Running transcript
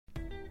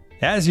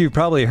As you've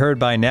probably heard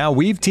by now,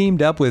 we've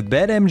teamed up with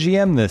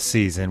BetMGM this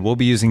season. We'll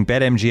be using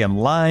BetMGM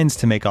lines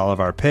to make all of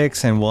our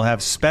picks, and we'll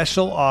have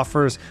special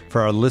offers for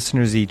our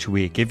listeners each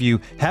week. If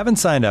you haven't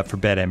signed up for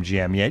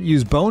BetMGM yet,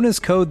 use bonus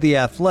code The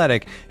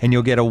Athletic, and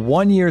you'll get a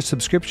 1-year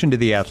subscription to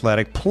The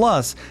Athletic,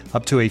 plus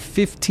up to a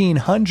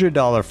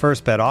 $1,500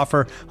 first bet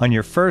offer on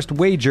your first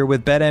wager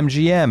with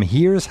BetMGM.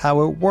 Here's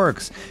how it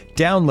works.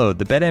 Download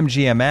the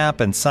BetMGM app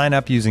and sign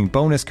up using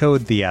bonus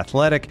code The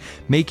Athletic.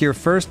 Make your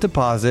first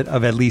deposit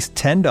of at least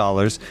 $10.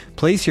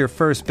 Place your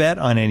first bet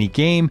on any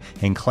game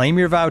and claim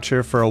your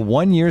voucher for a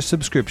 1-year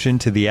subscription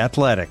to The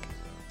Athletic.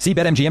 See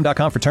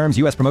BetMGM.com for terms.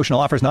 U.S. promotional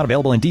offers not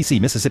available in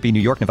D.C., Mississippi, New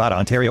York, Nevada,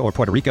 Ontario, or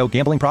Puerto Rico.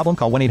 Gambling problem?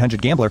 Call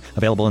 1-800-GAMBLER.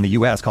 Available in the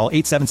U.S. Call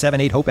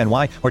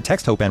 877-8-HOPE-NY or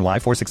text HOPE-NY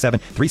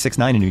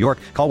 467-369 in New York.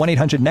 Call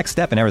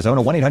 1-800-NEXT-STEP in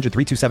Arizona.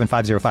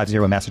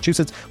 1-800-327-5050 in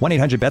Massachusetts.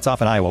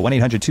 1-800-BETS-OFF in Iowa.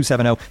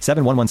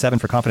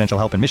 1-800-270-7117 for confidential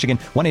help in Michigan.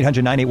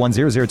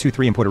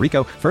 1-800-981-0023 in Puerto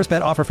Rico. First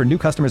bet offer for new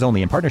customers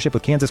only in partnership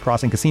with Kansas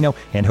Crossing Casino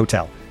and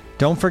Hotel.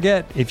 Don't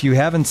forget, if you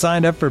haven't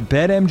signed up for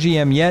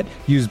BetMGM yet,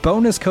 use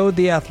bonus code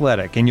The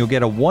Athletic, and you'll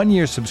get a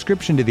 1-year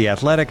subscription to The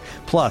Athletic,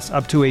 plus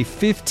up to a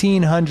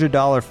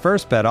 $1,500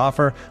 first bet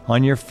offer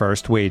on your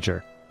first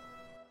wager.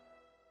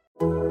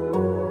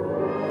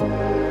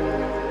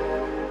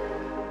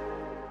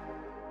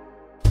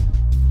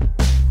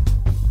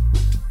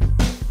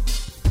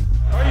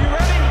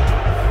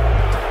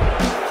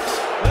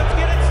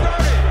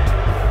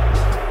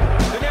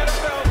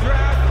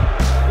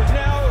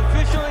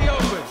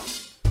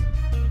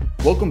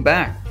 Welcome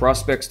back,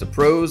 Prospects to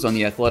Pros on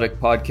the Athletic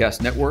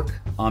Podcast Network.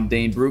 I'm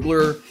Dane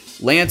Brugler.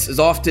 Lance is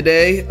off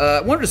today. I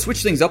wanted to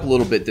switch things up a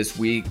little bit this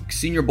week.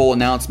 Senior Bowl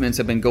announcements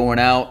have been going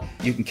out.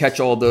 You can catch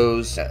all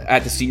those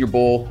at the Senior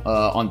Bowl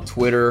on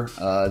Twitter.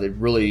 They're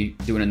really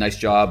doing a nice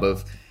job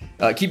of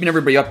keeping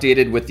everybody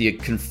updated with the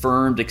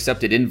confirmed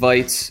accepted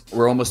invites.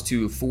 We're almost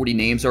to 40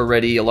 names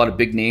already. A lot of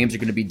big names are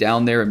going to be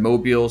down there in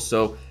Mobile.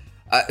 So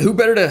who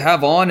better to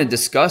have on and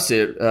discuss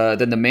it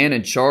than the man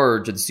in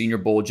charge of the Senior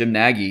Bowl, Jim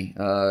Nagy.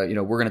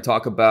 We're going to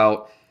talk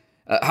about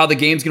how the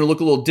game's going to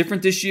look a little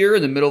different this year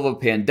in the middle of a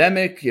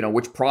pandemic,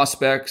 which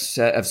prospects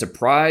have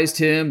surprised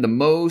him the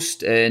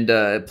most, and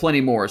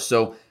plenty more.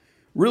 So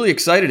really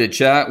excited to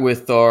chat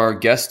with our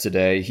guest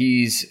today.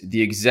 He's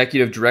the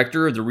executive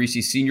director of the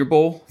Reese Senior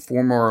Bowl,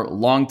 former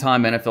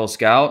longtime NFL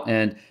scout,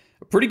 and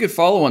a pretty good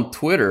follow on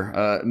Twitter,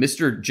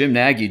 Mr. Jim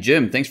Nagy.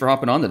 Jim, thanks for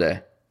hopping on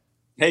today.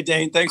 Hey,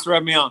 Dane. Thanks for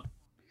having me on.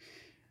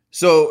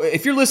 So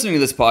if you're listening to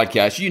this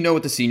podcast, you know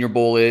what the Senior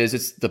Bowl is.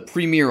 It's the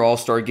premier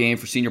all-star game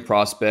for senior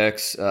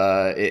prospects.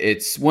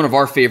 It's one of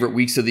our favorite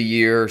weeks of the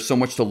year. So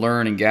much to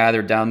learn and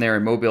gather down there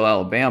in Mobile,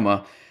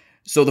 Alabama.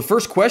 So the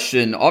first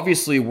question,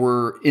 obviously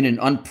we're in an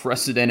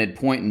unprecedented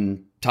point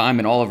in time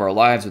in all of our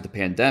lives with the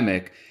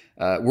pandemic.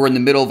 We're in the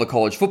middle of a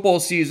college football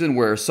season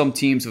where some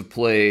teams have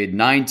played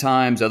 9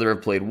 times, others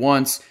have played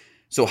once.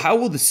 So how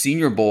will the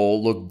Senior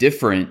Bowl look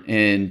different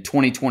in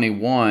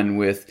 2021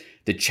 with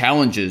the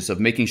challenges of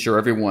making sure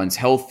everyone's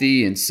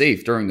healthy and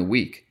safe during the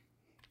week?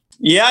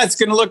 Yeah, it's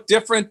going to look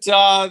different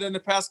than the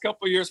past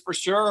couple of years for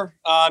sure.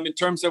 In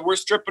terms of we're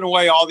stripping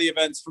away all the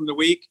events from the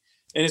week,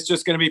 and it's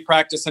just going to be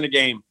practice and a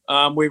game.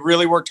 We've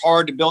really worked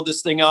hard to build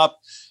this thing up,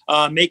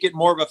 make it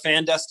more of a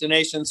fan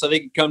destination so they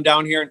can come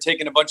down here and take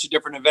in a bunch of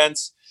different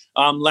events.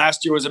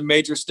 Last year was a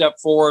major step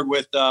forward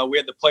with we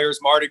had the Players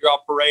Mardi Gras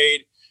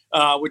Parade,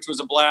 which was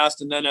a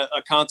blast, and then a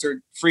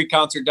free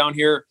concert down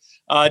here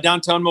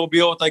downtown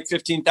Mobile with like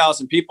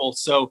 15,000 people.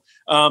 So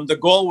the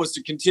goal was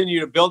to continue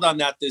to build on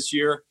that this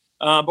year,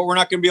 but we're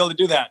not going to be able to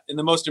do that. And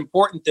the most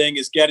important thing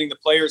is getting the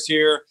players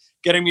here,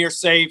 getting them here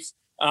safe,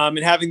 and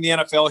having the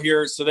NFL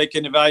here so they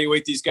can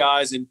evaluate these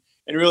guys and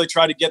really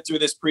try to get through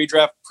this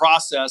pre-draft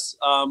process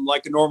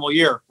like a normal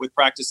year with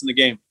practice in the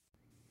game.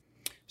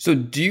 So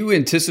do you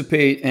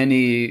anticipate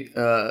any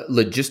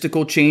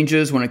logistical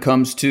changes when it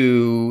comes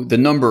to the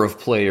number of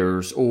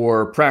players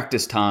or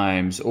practice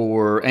times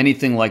or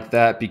anything like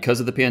that because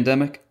of the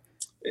pandemic?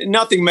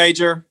 Nothing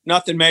major.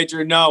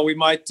 No, we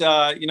might,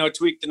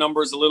 tweak the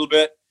numbers a little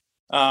bit.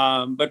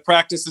 But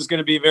practice is going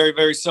to be very,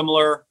 very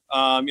similar.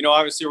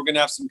 Obviously we're going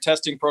to have some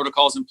testing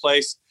protocols in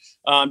place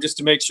just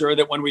to make sure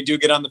that when we do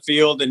get on the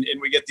field and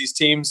we get these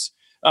teams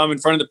in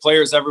front of the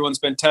players, everyone's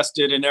been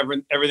tested and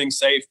everything's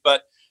safe.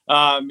 But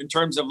in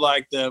terms of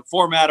like the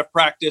format of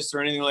practice or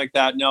anything like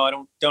that, no, I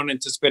don't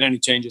anticipate any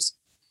changes.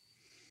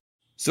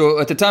 So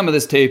at the time of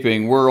this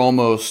taping, we're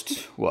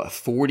almost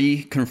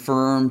 40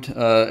 confirmed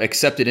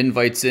accepted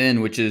invites in,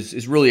 which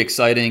is really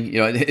exciting.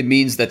 It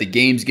means that the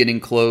game's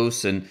getting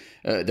close and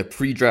the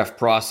pre-draft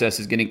process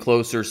is getting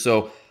closer.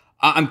 So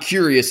I'm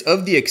curious,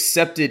 of the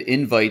accepted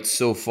invites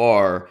so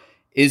far,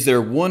 is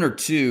there one or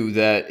two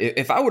that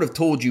if I would have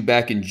told you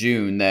back in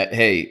June that,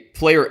 hey,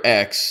 player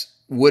X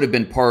would have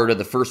been part of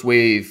the first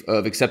wave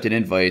of accepted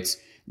invites,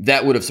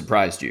 that would have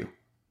surprised you?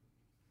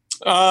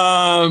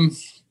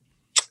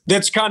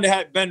 That's kind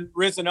of been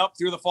risen up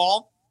through the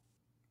fall.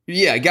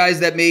 Yeah, guys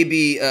that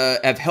maybe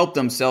have helped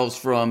themselves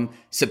from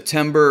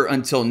September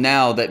until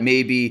now that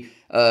maybe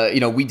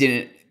we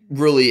didn't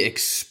really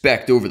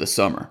expect over the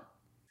summer.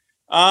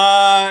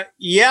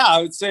 Yeah,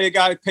 I would say a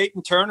guy,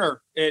 Peyton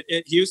Turner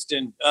at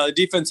Houston,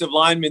 defensive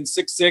lineman,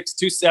 6'6",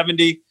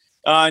 270.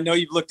 I know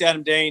you've looked at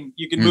him, Dane.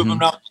 You can move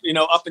him up,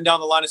 up and down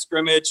the line of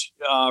scrimmage.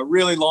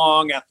 Really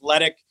long,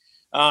 athletic.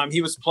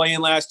 He was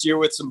playing last year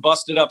with some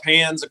busted up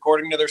hands,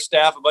 according to their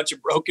staff, a bunch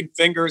of broken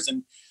fingers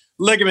and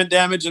ligament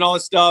damage and all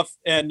this stuff.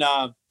 And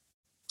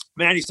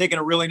man, he's taken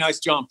a really nice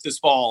jump this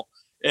fall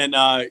and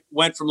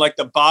went from like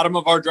the bottom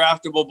of our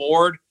draftable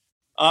board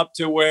up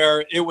to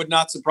where it would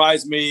not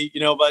surprise me,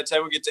 by the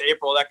time we get to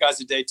April, that guy's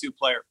a day 2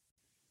 player.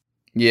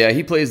 Yeah,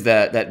 he plays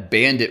that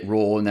bandit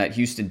role in that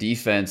Houston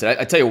defense.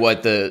 I tell you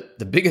what,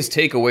 the biggest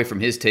takeaway from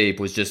his tape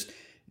was just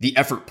the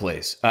effort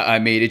plays. I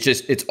mean,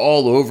 it's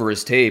all over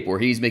his tape where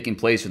he's making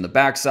plays from the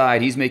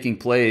backside. He's making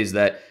plays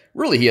that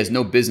really he has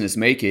no business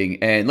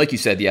making. And like you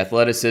said, the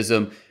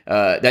athleticism,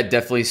 that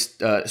definitely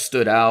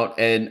stood out.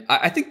 And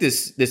I think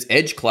this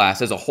edge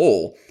class as a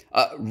whole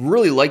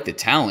really like the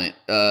talent.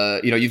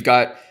 You've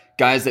got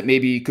guys that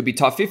maybe could be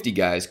top 50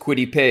 guys,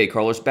 Kwity Paye,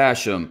 Carlos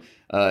Basham,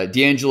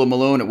 D'Angelo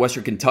Malone at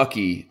Western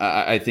Kentucky,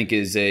 I think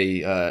is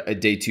a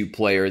day 2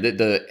 player.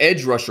 The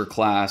edge rusher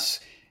class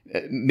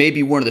may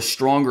be one of the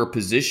stronger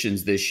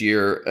positions this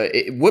year.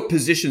 What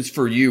positions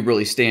for you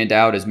really stand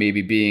out as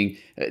maybe being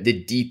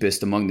the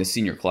deepest among the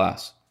senior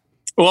class?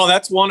 Well,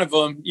 that's one of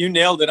them. You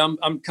nailed it.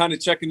 I'm kind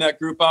of checking that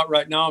group out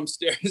right now. I'm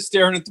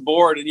staring at the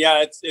board, and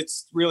yeah,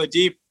 it's really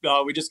deep.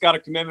 We just got a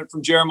commitment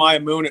from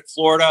Jeremiah Moon at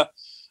Florida,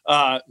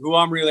 who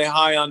I'm really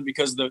high on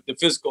because of the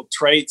physical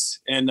traits,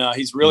 and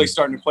he's really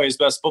starting to play his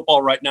best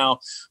football right now.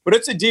 But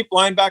it's a deep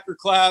linebacker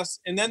class,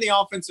 and then the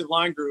offensive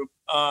line group.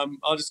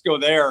 I'll just go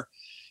there.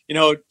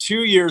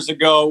 2 years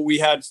ago, we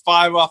had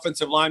 5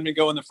 offensive linemen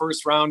go in the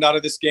first round out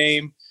of this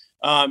game.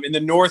 And the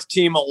North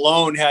team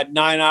alone had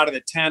 9 out of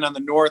the 10 on the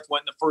North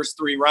went in the first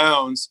 3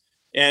 rounds.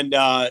 And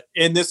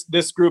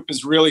this group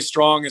is really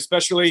strong,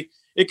 especially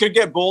it could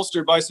get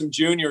bolstered by some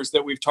juniors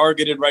that we've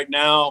targeted right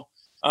now.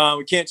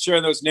 We can't share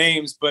those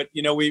names, but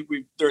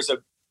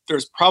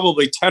there's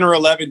probably 10 or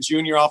 11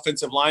 junior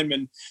offensive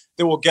linemen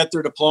that will get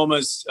their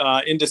diplomas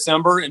in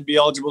December and be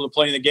eligible to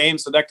play in the game.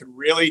 So that could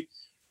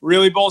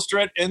really bolster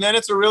it. And then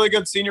it's a really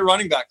good senior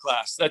running back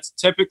class. That's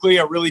typically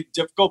a really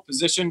difficult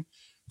position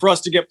for us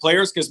to get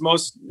players because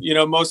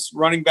most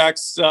running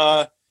backs,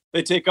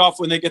 they take off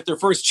when they get their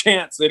first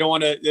chance. They don't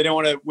want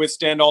to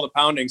withstand all the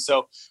pounding.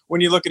 So when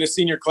you look at a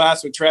senior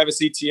class with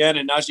Travis Etienne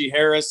and Najee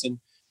Harris and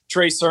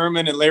Trey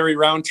Sermon and Larry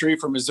Roundtree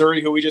from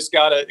Missouri, who we just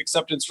got an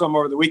acceptance from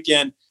over the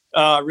weekend,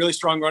 really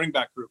strong running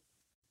back group.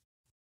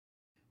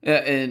 Yeah,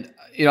 and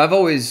I've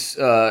always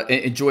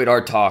enjoyed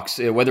our talks,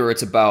 whether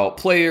it's about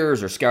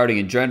players or scouting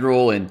in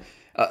general. And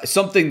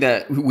something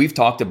that we've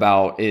talked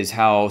about is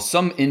how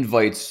some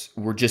invites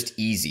were just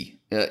easy,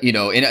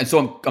 And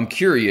so I'm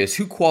curious,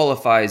 who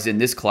qualifies in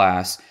this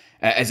class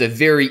as a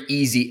very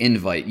easy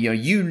invite?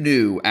 You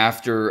knew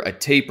after a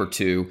tape or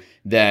two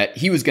that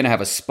he was going to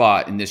have a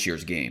spot in this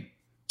year's game.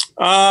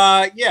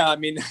 Yeah, I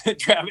mean,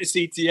 Travis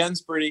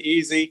Etienne's pretty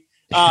easy.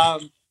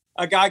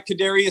 A guy,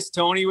 Kadarius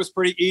Toney, was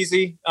pretty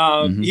easy.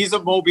 He's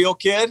a Mobile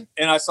kid,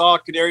 and I saw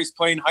Kadarius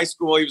play in high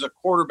school. He was a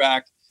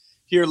quarterback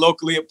here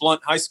locally at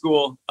Blount High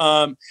School.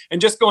 And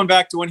just going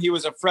back to when he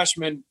was a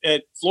freshman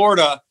at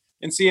Florida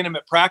and seeing him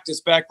at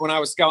practice back when I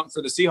was scouting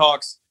for the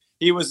Seahawks,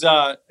 he was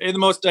the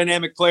most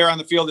dynamic player on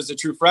the field as a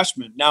true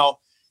freshman. Now,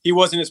 he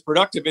wasn't as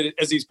productive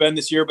as he's been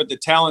this year, but the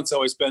talent's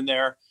always been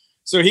there.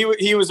 So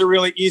he was a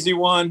really easy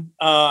one.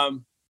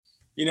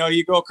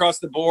 You go across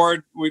the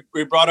board.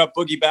 We brought up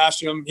Boogie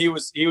Basham. He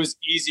was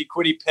easy.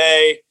 Kwity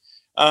Paye.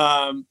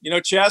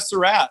 Chaz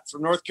Surratt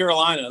from North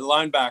Carolina, the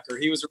linebacker.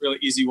 He was a really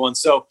easy one.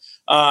 So,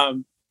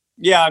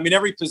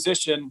 every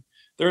position,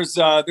 there's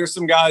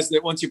some guys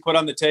that once you put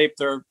on the tape,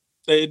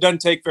 it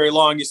doesn't take very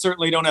long. You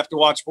certainly don't have to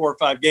watch 4 or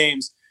 5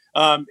 games.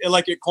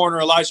 Like at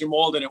corner, Elijah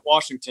Molden at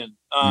Washington.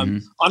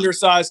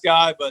 Undersized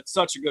guy, but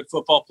such a good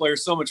football player.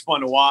 So much fun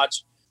to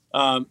watch.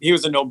 He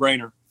was a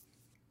no-brainer.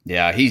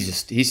 Yeah, he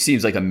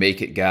seems like a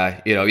make it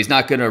guy. He's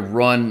not going to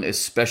run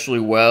especially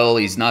well.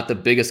 He's not the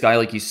biggest guy,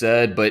 like you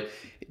said, but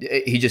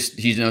he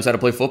knows how to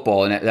play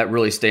football, and that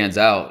really stands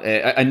out.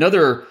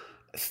 Another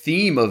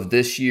theme of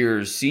this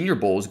year's Senior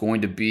Bowl is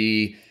going to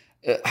be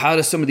how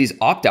do some of these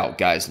opt-out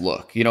guys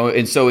look?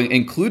 And so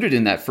included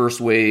in that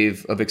first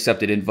wave of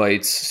accepted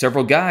invites,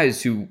 several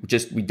guys who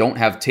we don't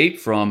have tape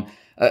from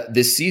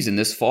this season,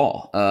 this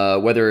fall,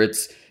 whether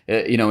it's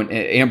an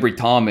Ambry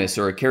Thomas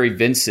or a Kerry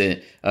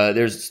Vincent.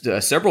 There's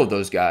several of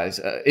those guys.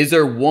 Is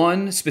there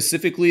one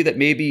specifically that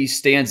maybe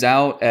stands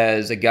out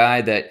as a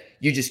guy that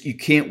you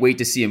can't wait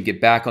to see him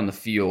get back on the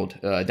field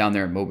down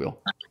there in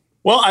Mobile?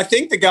 Well, I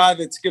think the guy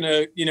that's going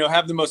to,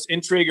 have the most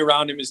intrigue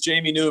around him is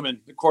Jamie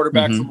Newman, the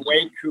quarterback from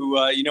Wake, who,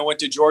 went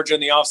to Georgia in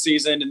the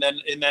offseason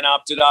and then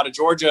opted out of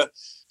Georgia.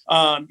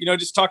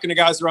 Just talking to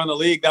guys around the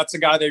league, that's a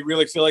guy they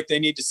really feel like they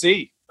need to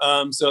see.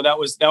 So that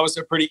was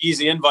a pretty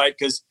easy invite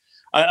because,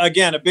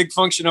 again, a big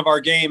function of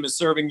our game is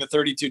serving the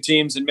 32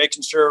 teams and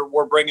making sure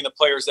we're bringing the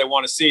players they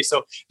want to see.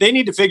 So they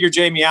need to figure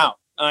Jamie out.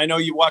 I know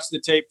you watched the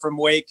tape from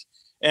Wake,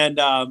 And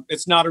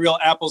it's not a real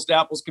apples to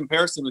apples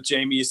comparison with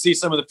Jamie. You see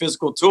some of the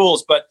physical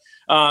tools, but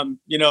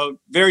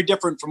very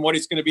different from what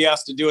he's going to be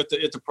asked to do at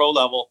the pro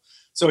level.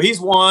 So he's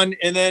one.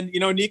 And then,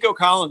 Nico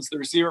Collins, the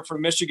receiver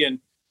from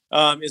Michigan,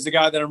 is the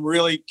guy that I'm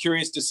really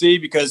curious to see,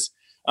 because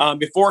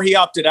before he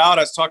opted out,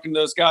 I was talking to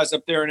those guys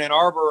up there in Ann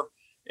Arbor,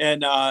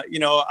 and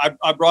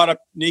I brought up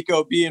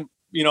Nico being,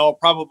 a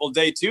probable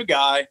day 2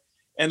 guy.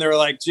 And they're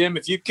like, Jim,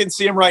 if you can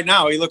see him right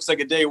now, he looks like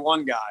a day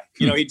 1 guy.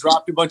 He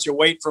dropped a bunch of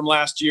weight from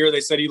last year. They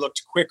said he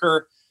looked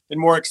quicker and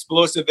more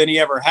explosive than he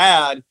ever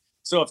had.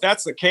 So if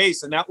that's the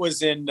case, and that was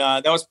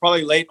that was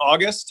probably late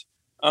August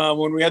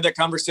when we had that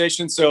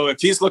conversation. So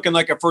if he's looking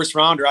like a first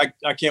rounder,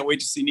 I can't wait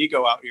to see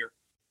Nico out here.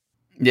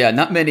 Yeah,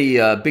 not many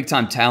big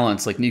time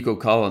talents like Nico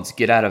Collins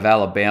get out of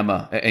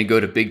Alabama and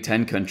go to Big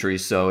Ten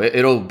countries. So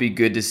it'll be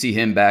good to see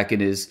him back in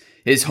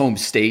his home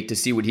state to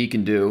see what he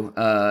can do.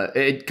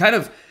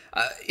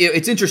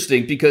 It's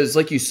interesting because,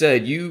 like you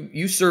said,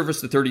 you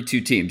service the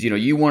 32 teams.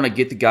 You want to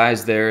get the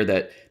guys there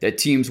that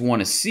teams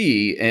want to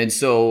see. And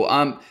so,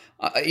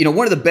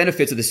 one of the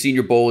benefits of the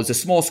Senior Bowl is the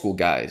small school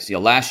guys.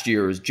 Last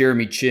year it was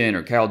Jeremy Chin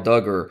or Kyle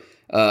Duggar.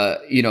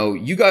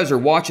 You guys are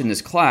watching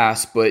this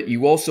class, but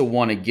you also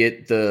want to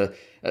get the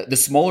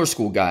smaller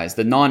school guys,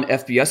 the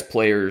non-FBS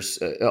players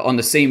on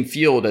the same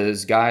field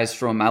as guys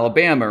from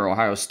Alabama or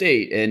Ohio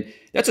State. And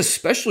that's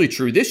especially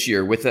true this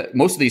year with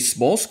most of these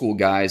small school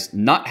guys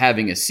not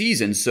having a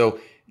season. So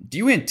do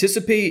you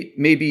anticipate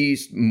maybe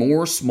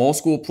more small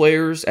school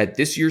players at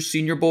this year's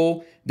Senior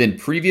Bowl than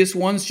previous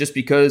ones, just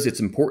because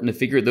it's important to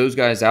figure those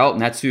guys out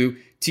and that's who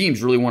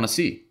teams really want to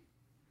see?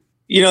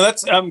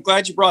 I'm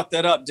glad you brought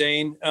that up,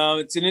 Dane.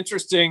 It's an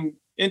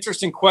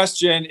interesting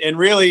question. And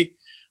really,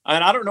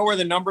 and I don't know where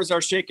the numbers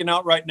are shaking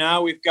out right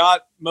now. We've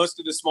got most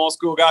of the small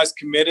school guys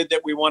committed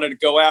that we wanted to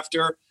go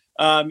after.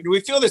 We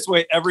feel this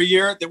way every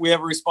year, that we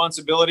have a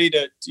responsibility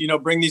to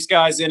bring these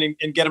guys in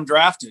and get them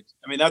drafted.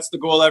 I mean, that's the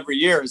goal every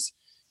year is,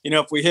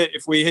 if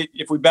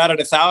we batted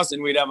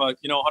 1,000, we'd have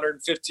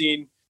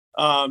 115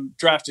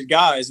 drafted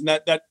guys. And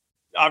that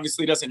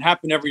obviously doesn't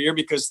happen every year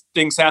because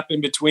things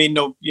happen between,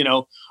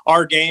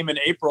 our game in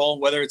April,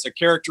 whether it's a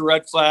character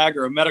red flag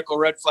or a medical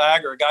red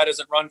flag or a guy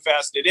doesn't run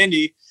fast at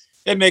Indy,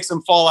 it makes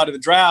them fall out of the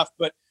draft.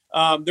 But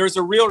there's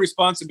a real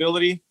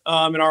responsibility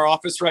in our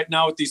office right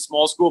now with these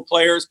small school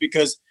players,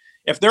 because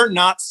if they're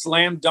not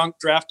slam dunk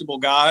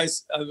draftable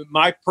guys,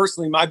 my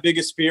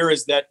biggest fear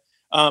is that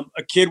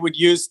a kid would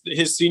use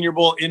his Senior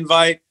Bowl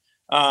invite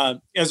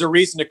as a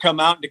reason to come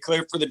out and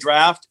declare for the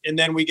draft, and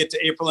then we get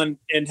to April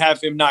and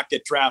have him not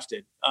get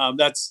drafted.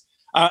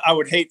 I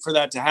would hate for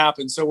that to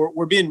happen. So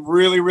we're being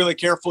really, really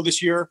careful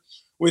this year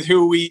with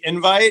who we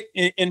invite.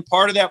 And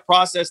part of that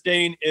process,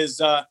 Dane,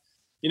 is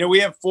we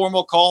have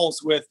formal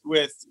calls with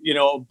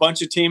a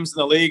bunch of teams in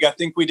the league. I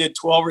think we did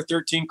 12 or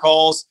 13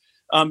 calls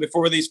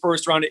before these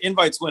first round of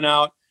invites went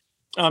out.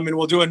 And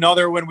we'll do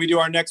another when we do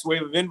our next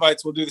wave of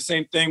invites. We'll do the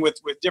same thing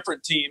with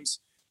different teams.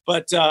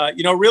 But,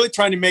 really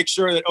trying to make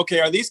sure that, okay,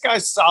 are these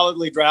guys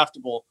solidly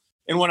draftable?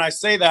 And when I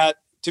say that,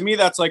 to me,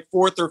 that's like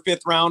 4th or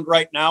 5th round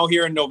right now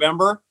here in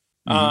November.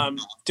 Mm-hmm.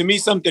 To me,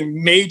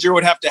 something major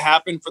would have to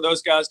happen for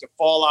those guys to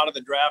fall out of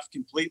the draft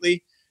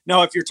completely.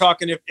 Now, if you're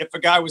talking, if a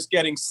guy was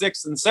getting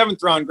 6th and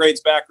 7th round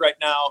grades back right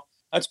now,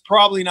 that's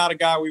probably not a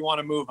guy we want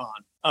to move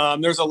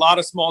on. There's a lot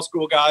of small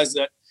school guys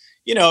that,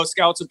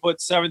 scouts have put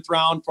 7th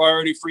round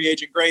priority free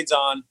agent grades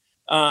on.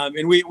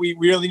 And we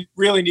really,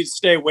 really need to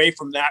stay away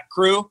from that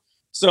crew.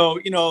 So,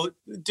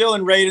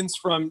 Dylan Radins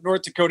from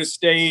North Dakota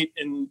State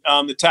and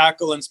the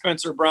tackle, and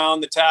Spencer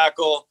Brown, the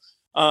tackle,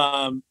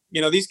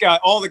 these guys,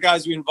 all the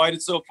guys we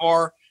invited so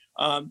far,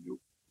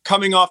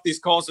 coming off these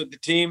calls with the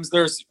teams,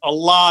 there's a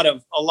lot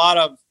of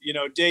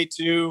day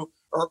 2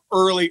 or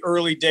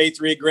early day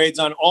 3 grades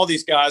on all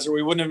these guys, or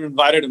we wouldn't have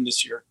invited them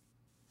this year.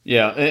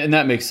 Yeah, and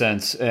that makes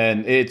sense.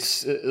 And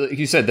it's, like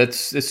you said,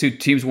 that's who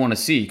teams want to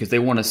see, because they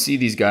want to see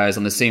these guys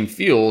on the same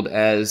field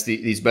as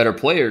these better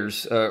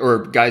players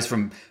or guys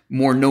from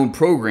more known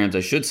programs,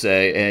 I should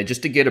say, and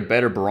just to get a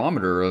better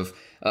barometer of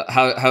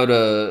how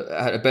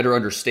to better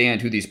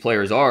understand who these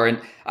players are.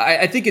 And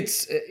I think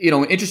it's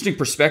an interesting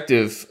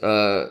perspective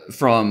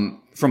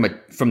from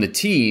the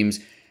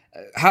teams.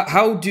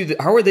 How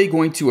are they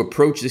going to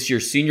approach this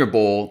year's Senior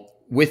Bowl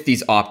with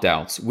these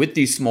opt-outs, with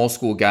these small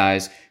school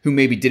guys who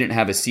maybe didn't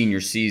have a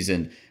senior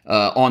season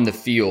on the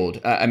field?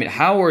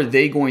 How are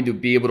they going to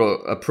be able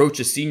to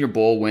approach a Senior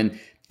Bowl when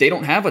they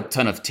don't have a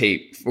ton of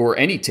tape or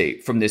any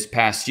tape from this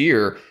past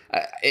year?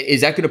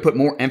 Is that going to put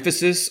more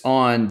emphasis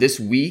on this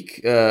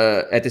week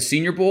at the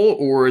Senior Bowl,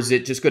 or is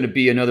it just going to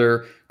be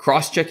another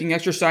cross-checking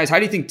exercise? How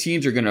do you think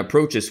teams are going to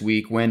approach this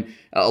week when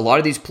a lot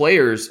of these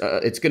players,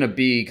 it's going to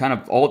be kind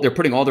of they're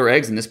putting all their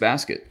eggs in this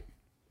basket?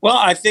 Well,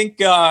 I think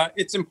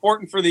it's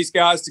important for these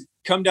guys to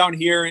come down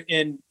here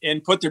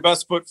and put their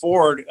best foot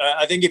forward.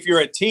 I think if you're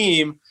a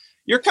team,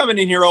 you're coming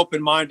in here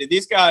open-minded.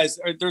 These guys,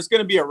 there's going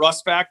to be a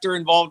rust factor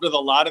involved with a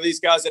lot of these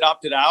guys that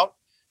opted out.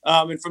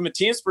 And from a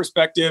team's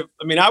perspective,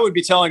 I would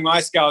be telling my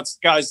scouts,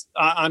 guys,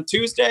 on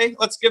Tuesday,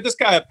 let's give this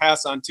guy a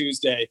pass on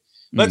Tuesday.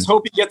 let's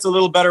hope he gets a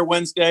little better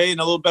Wednesday and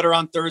a little better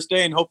on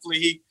Thursday, and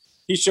hopefully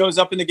he shows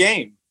up in the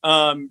game.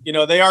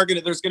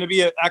 There's going to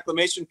be an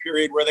acclimation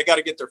period where they got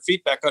to get their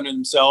feet back under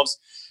themselves.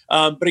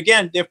 But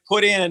again, they've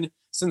put in,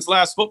 since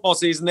last football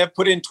season, they've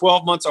put in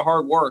 12 months of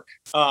hard work,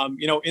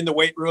 in the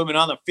weight room and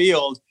on the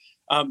field.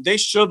 They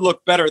should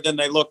look better than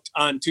they looked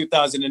on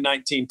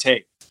 2019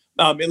 tape,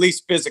 at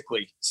least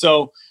physically.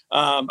 So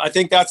I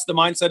think that's the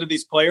mindset of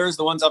these players,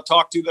 the ones I've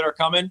talked to that are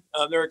coming.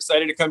 They're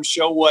excited to come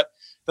show what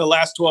the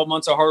last 12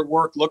 months of hard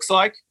work looks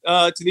like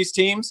to these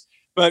teams.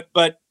 But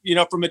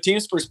from a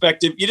team's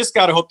perspective, you just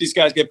got to hope these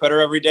guys get better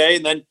every day.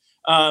 And then,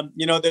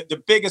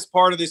 the biggest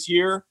part of this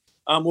year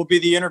will be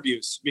the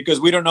interviews, because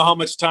we don't know how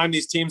much time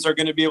these teams are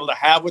going to be able to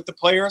have with the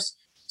players.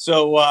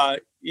 So,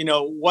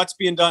 what's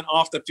being done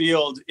off the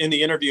field in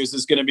the interviews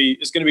is going to be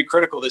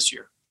critical this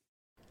year.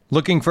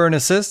 Looking for an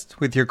assist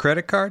with your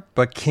credit card,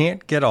 but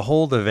can't get a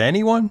hold of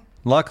anyone?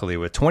 Luckily,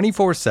 with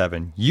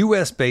 24/7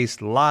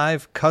 U.S.-based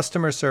live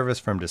customer service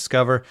from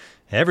Discover,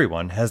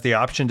 everyone has the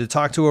option to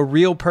talk to a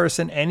real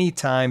person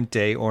anytime,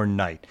 day or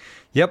night.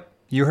 Yep,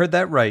 you heard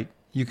that right.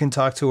 You can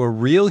talk to a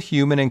real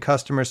human in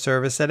customer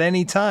service at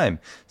any time.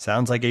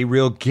 Sounds like a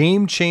real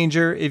game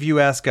changer if you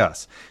ask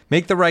us.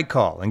 Make the right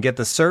call and get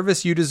the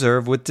service you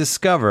deserve with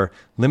Discover.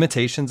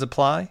 Limitations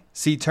apply.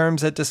 See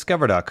terms at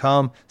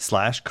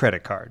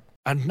discover.com/creditcard.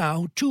 And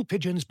now, two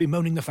pigeons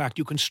bemoaning the fact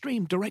you can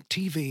stream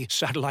DirecTV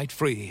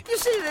satellite-free. You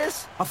see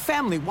this? A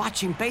family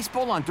watching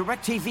baseball on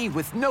DirecTV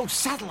with no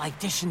satellite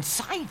dish in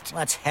sight.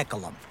 Let's heckle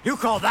them. You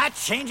call that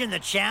changing the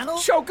channel?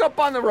 Choke up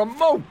on the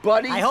remote,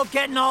 buddy. I hope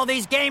getting all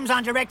these games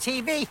on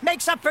DirecTV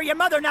makes up for your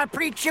mother not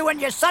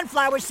pre-chewing your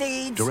sunflower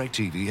seeds.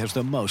 DirecTV has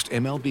the most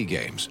MLB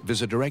games.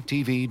 Visit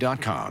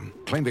DirecTV.com.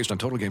 Claim based on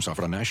total games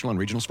offered on national and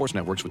regional sports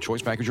networks with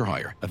choice package or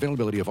higher.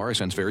 Availability of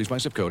RSNs varies by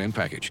zip code and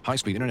package.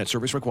 High-speed internet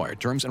service required.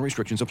 Terms and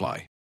restrictions apply.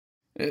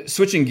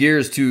 Switching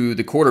gears to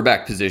the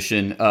quarterback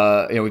position,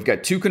 we've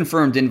got 2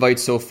 confirmed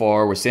invites so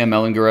far with Sam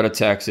Ehlinger out of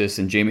Texas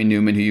and Jamie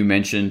Newman, who you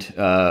mentioned,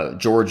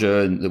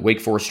 Georgia, and the Wake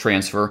Forest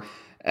transfer.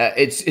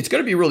 It's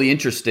going to be really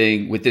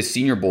interesting with this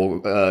Senior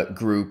Bowl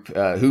group,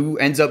 who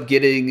ends up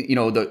getting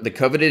the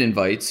coveted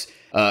invites.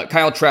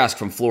 Kyle Trask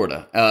from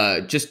Florida.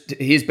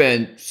 He's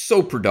been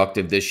so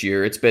productive this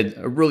year. It's been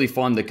really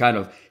fun to kind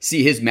of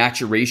see his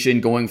maturation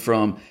going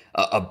from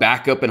a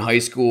backup in high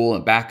school, a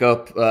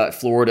backup at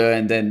Florida,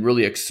 and then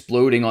really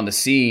exploding on the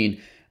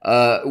scene.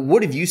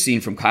 What have you seen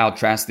from Kyle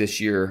Trask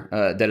this year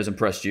that has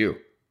impressed you?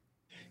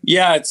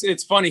 Yeah,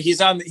 it's funny.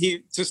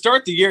 To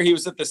start the year, he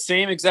was at the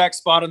same exact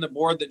spot on the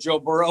board that Joe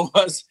Burrow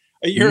was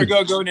a year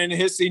ago going into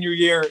his senior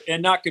year,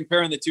 and not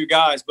comparing the two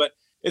guys, but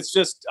it's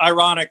just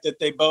ironic that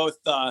they both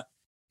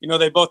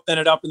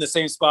ended up in the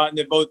same spot, and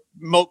they both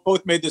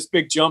made this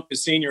big jump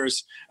as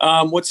seniors.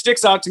 What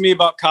sticks out to me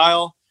about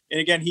Kyle, and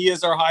again, he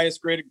is our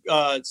highest graded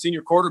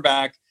senior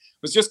quarterback,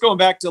 was just going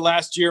back to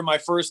last year. My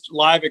first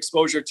live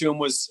exposure to him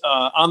was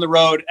on the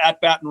road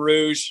at Baton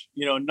Rouge,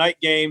 night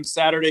game,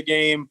 Saturday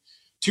game,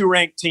 2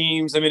 ranked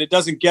teams. I mean, it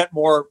doesn't get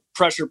more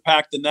pressure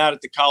packed than that at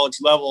the college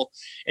level.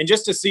 And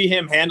just to see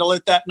him handle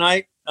it that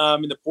night,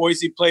 and the poise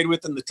he played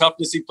with and the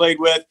toughness he played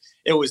with,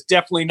 it was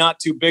definitely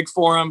not too big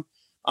for him.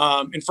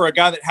 And for a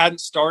guy that hadn't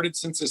started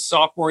since his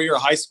sophomore year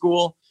of high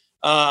school,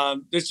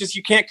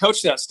 you can't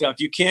coach that stuff.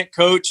 You can't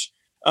coach,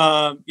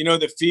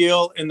 the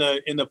feel and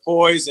the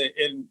poise.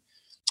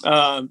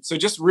 So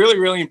just really,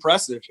 really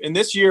impressive. And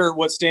this year,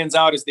 what stands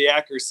out is the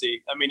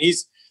accuracy. I mean,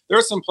 there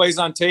are some plays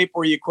on tape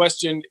where you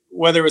question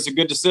whether it was a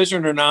good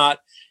decision or not.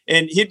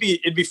 And it'd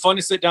be fun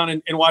to sit down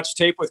and watch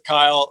tape with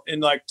Kyle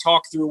and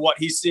talk through what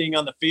he's seeing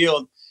on the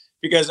field,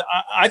 because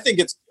I think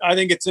it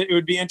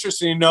would be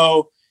interesting to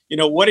know,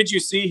 what did you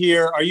see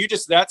here? Are you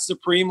just that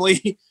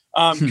supremely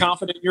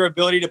confident in your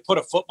ability to put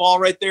a football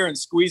right there and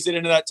squeeze it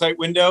into that tight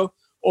window?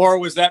 Or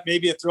was that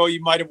maybe a throw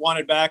you might have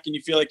wanted back and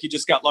you feel like you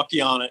just got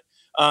lucky on it?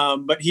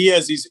 But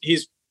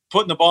he's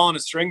putting the ball on a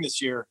string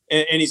this year,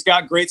 and he's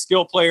got great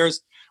skill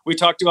players. We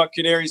talked about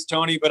Kadarius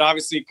Toney, but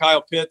obviously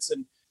Kyle Pitts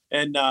and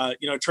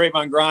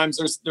Trayvon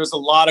Grimes. There's a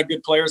lot of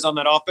good players on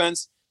that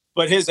offense,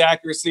 but his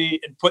accuracy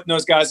and putting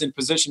those guys in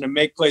position to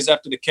make plays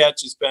after the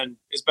catch has been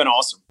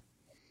awesome.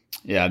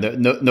 Yeah,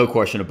 no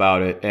question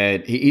about it.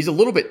 And he's a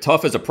little bit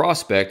tough as a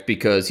prospect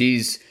because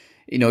he's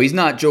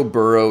not Joe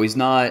Burrow. He's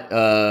not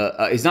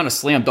a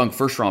slam dunk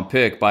first round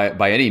pick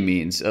by any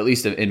means, at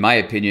least in my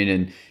opinion.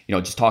 And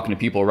just talking to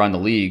people around the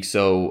league.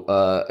 So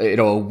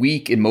a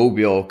week in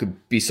Mobile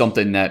could be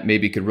something that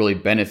maybe could really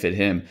benefit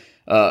him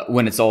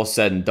when it's all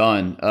said and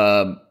done.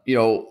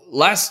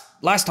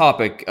 Last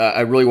topic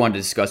I really wanted to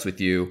discuss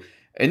with you.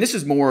 And this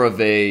is more of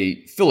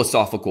a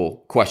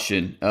philosophical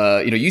question.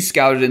 You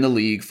scouted in the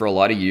league for a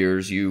lot of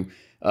years. You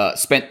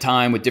spent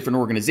time with different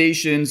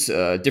organizations,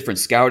 different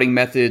scouting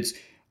methods.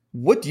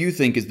 What do you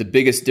think is the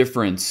biggest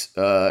difference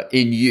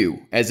in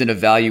you as an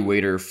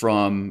evaluator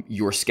from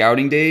your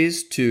scouting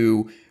days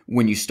to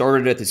when you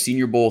started at the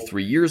Senior Bowl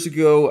 3 years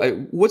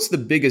ago? What's the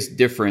biggest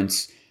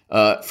difference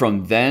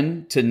from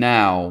then to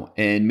now?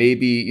 And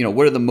maybe,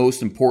 what are the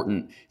most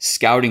important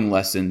scouting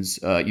lessons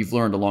you've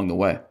learned along the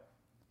way?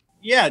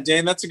 Yeah,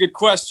 Dan, that's a good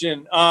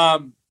question.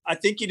 I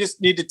think you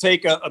just need to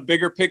take a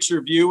bigger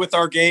picture view with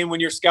our game when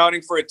you're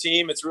scouting for a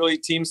team. It's really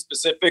team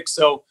specific.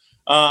 So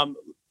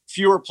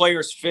fewer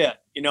players fit.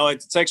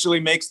 It actually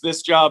makes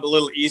this job a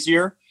little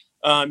easier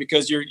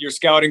because you're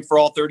scouting for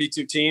all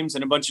 32 teams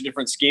and a bunch of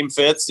different scheme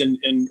fits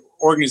and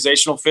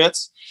organizational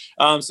fits.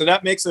 So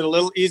that makes it a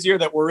little easier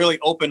that we're really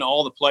open to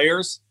all the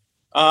players.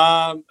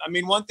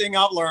 One thing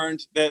I've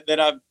learned that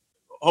I've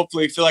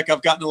hopefully feel like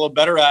I've gotten a little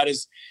better at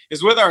is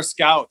with our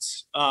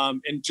scouts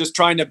and just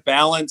trying to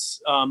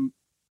balance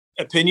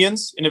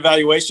opinions and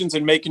evaluations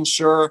and making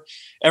sure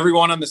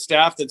everyone on the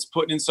staff that's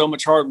putting in so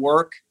much hard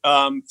work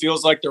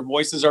feels like their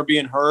voices are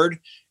being heard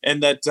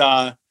and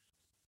that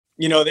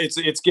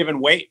it's given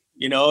weight,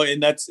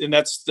 and that's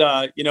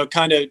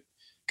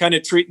kind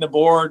of treating the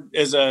board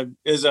as a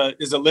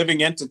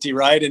living entity,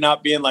 right, and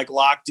not being like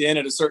locked in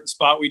at a certain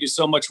spot. We do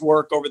so much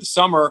work over the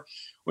summer.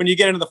 When you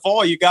get into the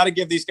fall, you got to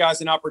give these guys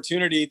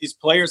these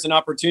players an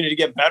opportunity to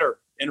get better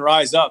and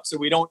rise up. So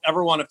we don't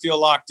ever want to feel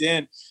locked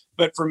in.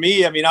 But for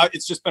me,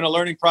 it's just been a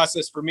learning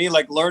process for me,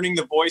 like learning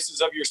the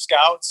voices of your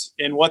scouts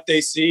and what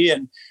they see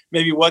and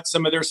maybe what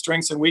some of their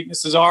strengths and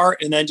weaknesses are,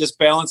 and then just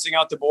balancing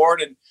out the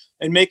board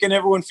and making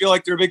everyone feel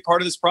like they're a big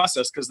part of this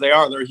process because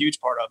they're a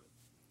huge part of it.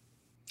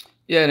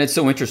 Yeah, and it's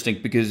so interesting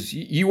because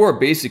you are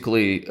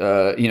basically,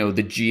 the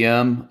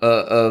GM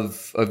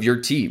of your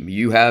team.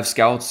 You have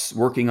scouts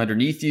working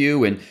underneath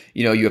you, and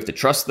you have to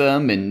trust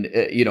them, and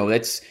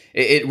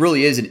it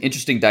really is an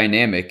interesting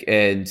dynamic.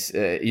 And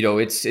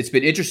it's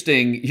been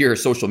interesting your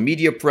social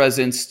media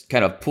presence,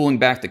 kind of pulling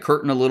back the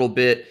curtain a little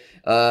bit.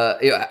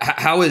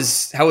 How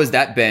has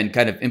that been,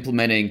 kind of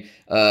implementing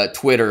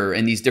Twitter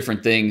and these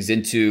different things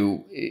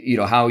into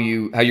how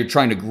you're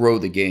trying to grow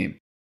the game?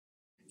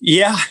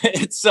 Yeah,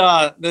 it's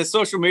the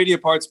social media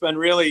part's been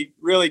really,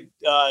 really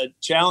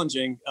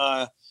challenging.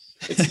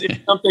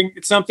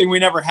 It's something we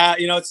never had.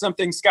 It's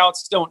something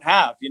scouts don't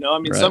have.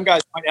 Right. Some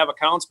guys might have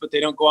accounts, but they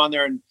don't go on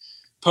there and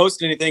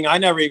post anything. I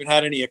never even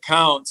had any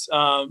accounts,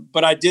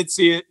 but I did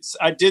see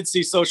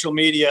social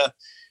media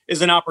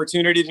as an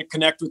opportunity to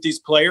connect with these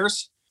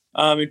players.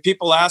 And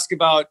people ask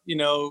about,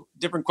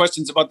 different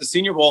questions about the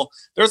Senior Bowl.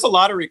 There's a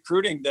lot of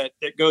recruiting that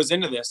goes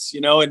into this,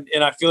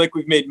 and I feel like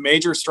we've made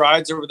major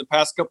strides over the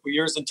past couple of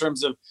years in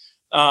terms of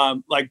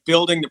like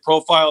building the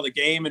profile of the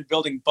game and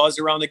building buzz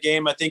around the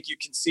game. I think you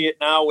can see it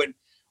now when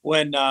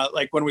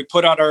we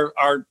put out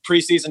our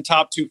preseason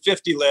top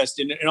 250 list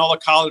and all the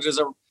colleges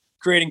are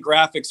creating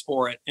graphics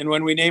for it. And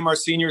when we name our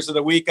seniors of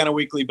the week on a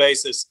weekly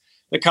basis,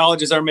 the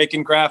colleges are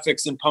making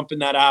graphics and pumping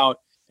that out.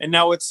 And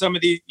now with some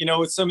of the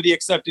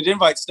accepted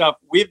invite stuff,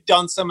 we've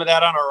done some of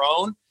that on our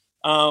own,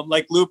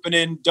 like looping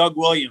in Doug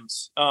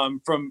Williams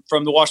from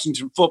the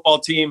Washington football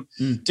team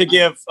to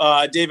give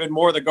David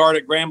Moore, the guard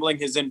at Grambling,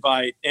 his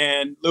invite,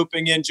 and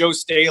looping in Joe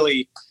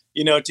Staley,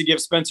 to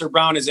give Spencer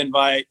Brown his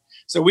invite.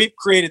 So we've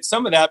created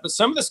some of that, but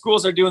some of the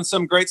schools are doing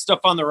some great stuff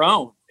on their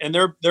own, and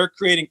they're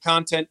creating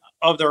content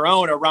of their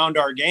own around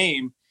our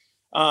game,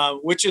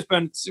 which has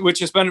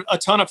been a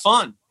ton of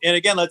fun. And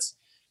again,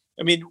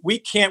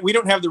 we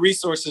don't have the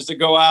resources to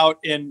go out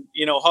and,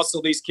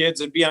 hustle these kids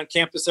and be on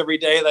campus every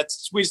day.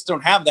 We just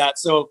don't have that.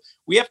 So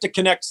we have to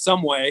connect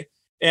some way.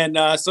 And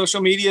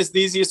social media is the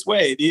easiest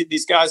way.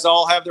 These guys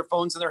all have their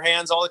phones in their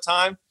hands all the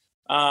time.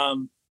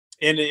 And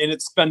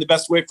it's been the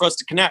best way for us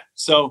to connect.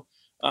 So,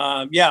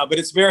 but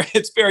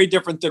it's very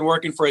different than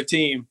working for a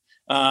team.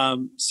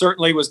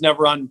 Certainly was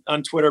never on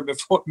Twitter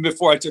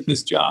before I took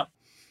this job.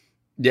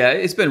 Yeah,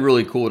 it's been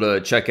really cool to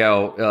check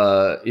out,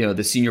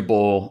 the Senior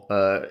Bowl,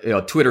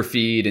 Twitter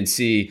feed and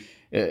see,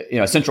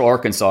 Central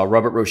Arkansas,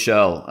 Robert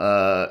Rochelle,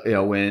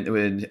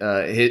 when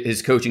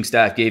his coaching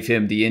staff gave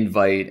him the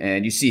invite,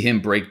 and you see him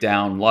break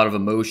down a lot of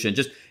emotion.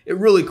 Just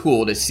really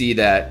cool to see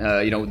that,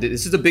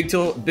 this is a big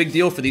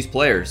deal for these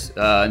players.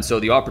 And so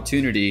the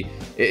opportunity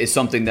is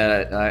something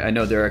that I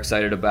know they're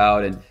excited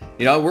about. And,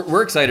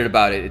 we're excited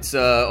about it. It's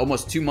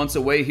almost 2 months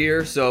away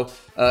here. So,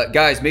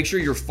 guys, make sure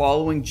you're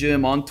following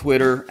Jim on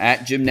Twitter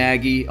at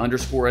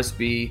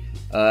 @JimNaggy_SB.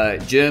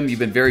 Jim, you've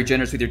been very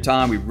generous with your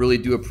time. We really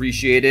do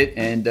appreciate it.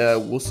 And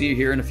we'll see you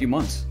here in a few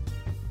months.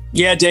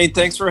 Yeah, Dane,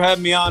 thanks for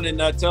having me on, and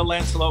tell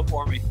Lance hello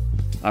for me.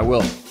 I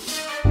will.